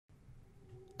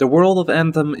The world of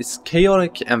Anthem is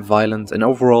chaotic and violent and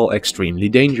overall extremely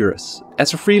dangerous.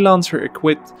 As a freelancer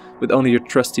equipped with only your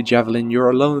trusty javelin, you're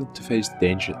alone to face the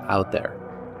danger out there.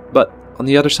 But on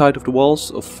the other side of the walls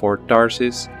of Fort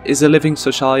Tarsis is a living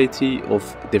society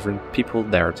of different people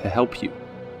there to help you.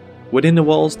 Within the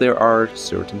walls there are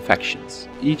certain factions,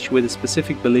 each with a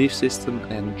specific belief system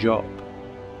and job.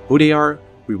 Who they are,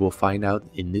 we will find out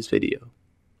in this video.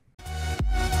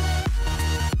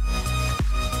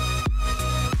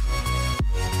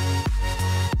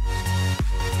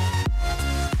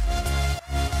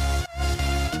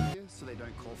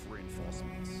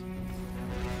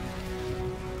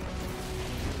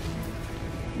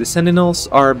 The Sentinels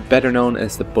are better known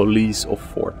as the police of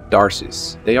Fort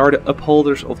Tarsis. They are the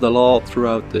upholders of the law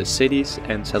throughout the cities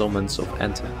and settlements of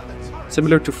Anthem.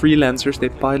 Similar to freelancers, they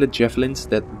pilot javelins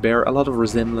that bear a lot of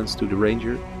resemblance to the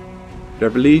ranger. Their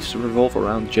beliefs revolve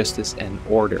around justice and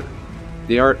order.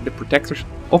 They are the protectors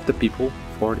of the people,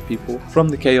 for the people, from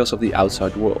the chaos of the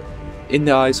outside world. In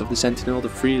the eyes of the Sentinel, the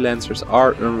freelancers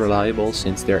are unreliable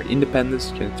since their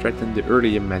independence can threaten the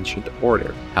earlier mentioned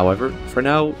order. However, for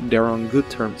now, they're on good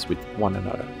terms with one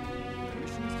another.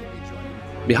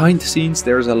 Behind the scenes,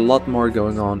 there's a lot more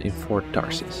going on in Fort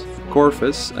Tarsis.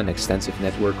 Corvus, an extensive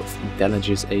network of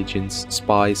intelligence agents,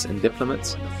 spies and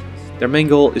diplomats. Their main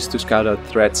goal is to scout out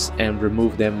threats and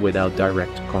remove them without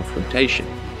direct confrontation.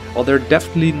 While they're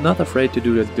definitely not afraid to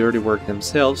do the dirty work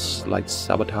themselves, like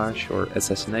sabotage or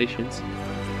assassinations,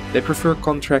 they prefer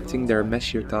contracting their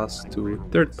messier tasks to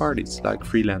third parties like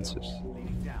freelancers.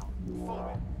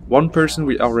 One person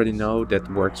we already know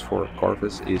that works for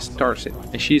Corvus is Tarsis,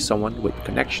 and she is someone with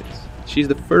connections. She's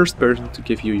the first person to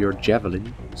give you your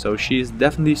javelin, so she is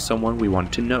definitely someone we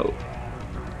want to know.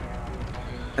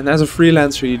 And as a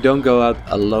freelancer, you don't go out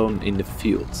alone in the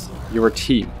field, you're a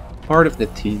team. Part of the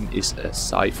team is a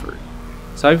cipher.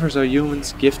 Ciphers are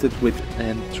humans gifted with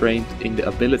and trained in the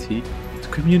ability to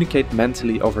communicate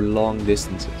mentally over long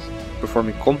distances,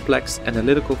 performing complex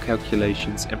analytical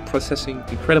calculations and processing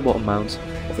incredible amounts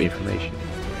of information.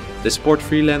 They support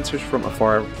freelancers from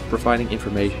afar, providing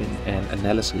information and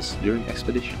analysis during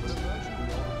expeditions.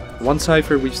 One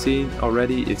cipher we've seen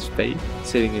already is Faye,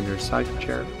 sitting in her cipher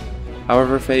chair.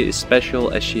 However, Faye is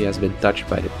special as she has been touched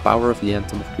by the power of the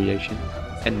Anthem of Creation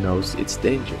and knows its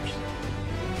dangers.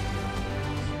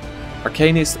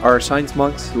 Arcanists are science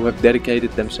monks who have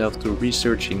dedicated themselves to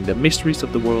researching the mysteries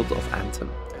of the world of Anthem,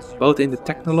 both in the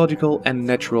technological and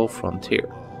natural frontier.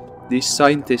 These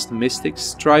scientist mystics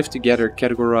strive to gather,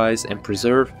 categorize and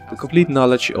preserve the complete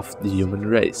knowledge of the human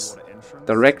race.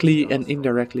 Directly and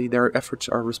indirectly, their efforts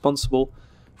are responsible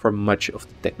for much of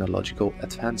the technological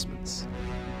advancements.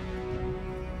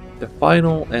 The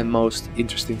final and most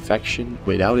interesting faction,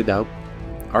 without a doubt,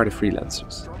 are the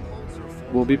freelancers.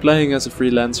 We'll be playing as a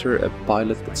freelancer, a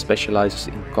pilot that specializes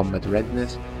in combat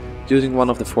readiness, using one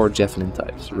of the 4 javelin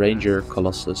types: Ranger,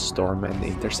 Colossus, Storm and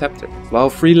Interceptor. While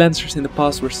freelancers in the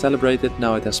past were celebrated,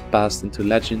 now it has passed into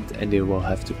legend and they will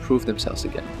have to prove themselves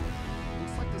again.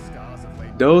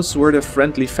 Those were the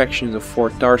friendly factions of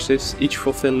Fort Tarsis, each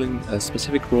fulfilling a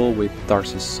specific role with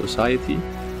Tarsis society.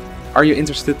 Are you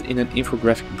interested in an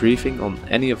infographic briefing on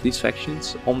any of these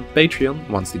factions? On Patreon,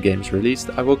 once the game is released,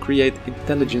 I will create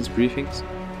intelligence briefings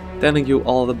telling you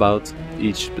all about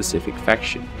each specific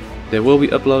faction. They will be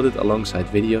uploaded alongside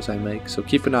videos I make, so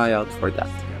keep an eye out for that.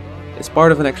 It's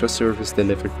part of an extra service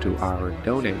delivered to our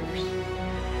donators.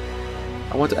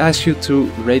 I want to ask you to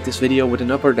rate this video with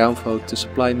an up or down vote to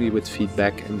supply me with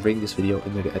feedback and bring this video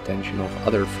into the attention of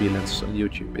other freelancers on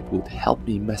YouTube. It would help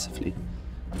me massively.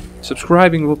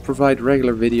 Subscribing will provide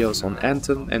regular videos on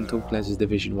Anthem and Tom Clancy's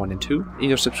Division 1 and 2 in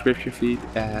your subscription feed,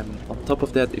 and on top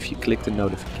of that, if you click the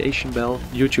notification bell,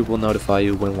 YouTube will notify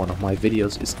you when one of my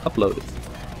videos is uploaded.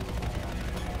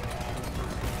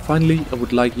 Finally, I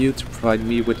would like you to provide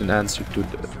me with an answer to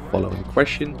the following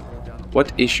question: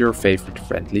 what is your favorite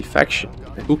friendly faction?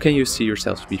 And who can you see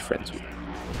yourself to be friends with?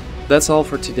 That's all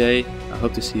for today. I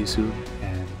hope to see you soon,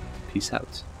 and peace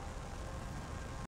out.